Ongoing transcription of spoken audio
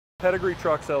Pedigree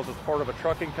Truck Sales is part of a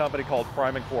trucking company called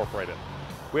Prime Incorporated.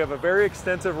 We have a very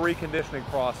extensive reconditioning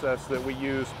process that we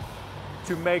use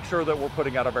to make sure that we're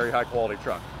putting out a very high quality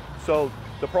truck. So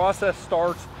the process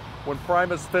starts when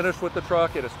Prime is finished with the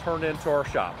truck, it is turned into our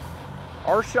shop.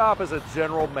 Our shop is a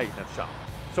general maintenance shop.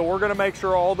 So we're gonna make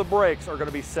sure all the brakes are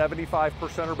gonna be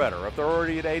 75% or better. If they're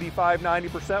already at 85,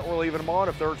 90%, we're leaving them on.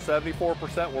 If they're at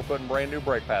 74%, we're putting brand new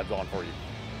brake pads on for you.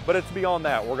 But it's beyond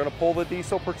that. We're gonna pull the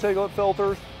diesel particulate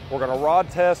filters. We're gonna rod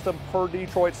test them per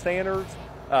Detroit standards.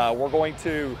 We're going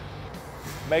to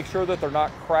make sure that they're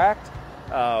not cracked.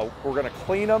 We're gonna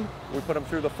clean them. We put them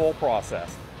through the full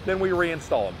process. Then we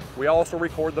reinstall them. We also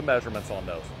record the measurements on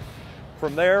those.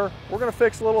 From there, we're gonna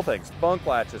fix little things, bunk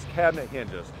latches, cabinet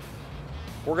hinges.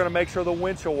 We're gonna make sure the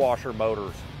windshield washer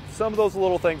motors, some of those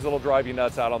little things that'll drive you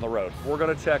nuts out on the road. We're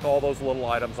gonna check all those little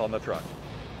items on the truck.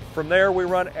 From there, we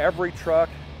run every truck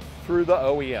through the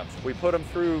OEMs. We put them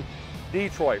through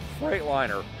Detroit,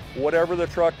 Freightliner, whatever the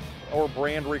truck or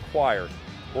brand requires.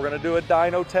 We're gonna do a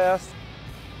dyno test.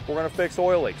 We're gonna fix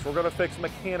oil leaks. We're gonna fix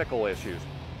mechanical issues.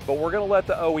 But we're gonna let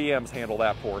the OEMs handle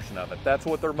that portion of it. That's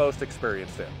what they're most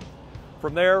experienced in.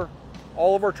 From there,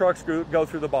 all of our trucks go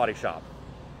through the body shop.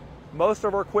 Most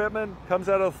of our equipment comes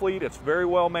out of the fleet. It's very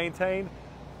well maintained.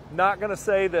 Not gonna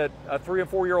say that a 3 and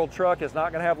 4 year old truck is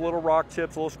not gonna have little rock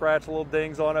chips, little scratch, little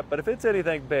dings on it, but if it's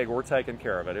anything big, we're taking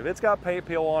care of it. If it's got paint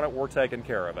peel on it, we're taking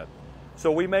care of it.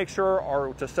 So we make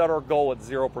sure to set our goal at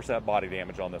 0% body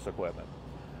damage on this equipment.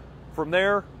 From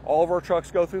there, all of our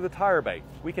trucks go through the tire bay.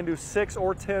 We can do 6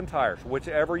 or 10 tires,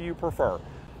 whichever you prefer.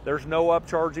 There's no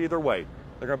upcharge either way.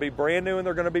 They're gonna be brand new and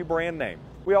they're gonna be brand name.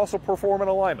 We also perform an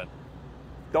alignment.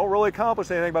 Don't really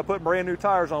accomplish anything by putting brand new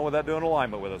tires on without doing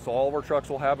alignment with it. So all of our trucks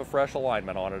will have a fresh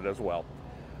alignment on it as well.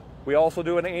 We also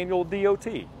do an annual DOT.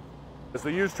 As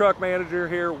the used truck manager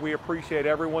here, we appreciate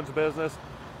everyone's business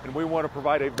and we want to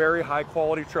provide a very high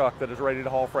quality truck that is ready to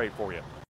haul freight for you.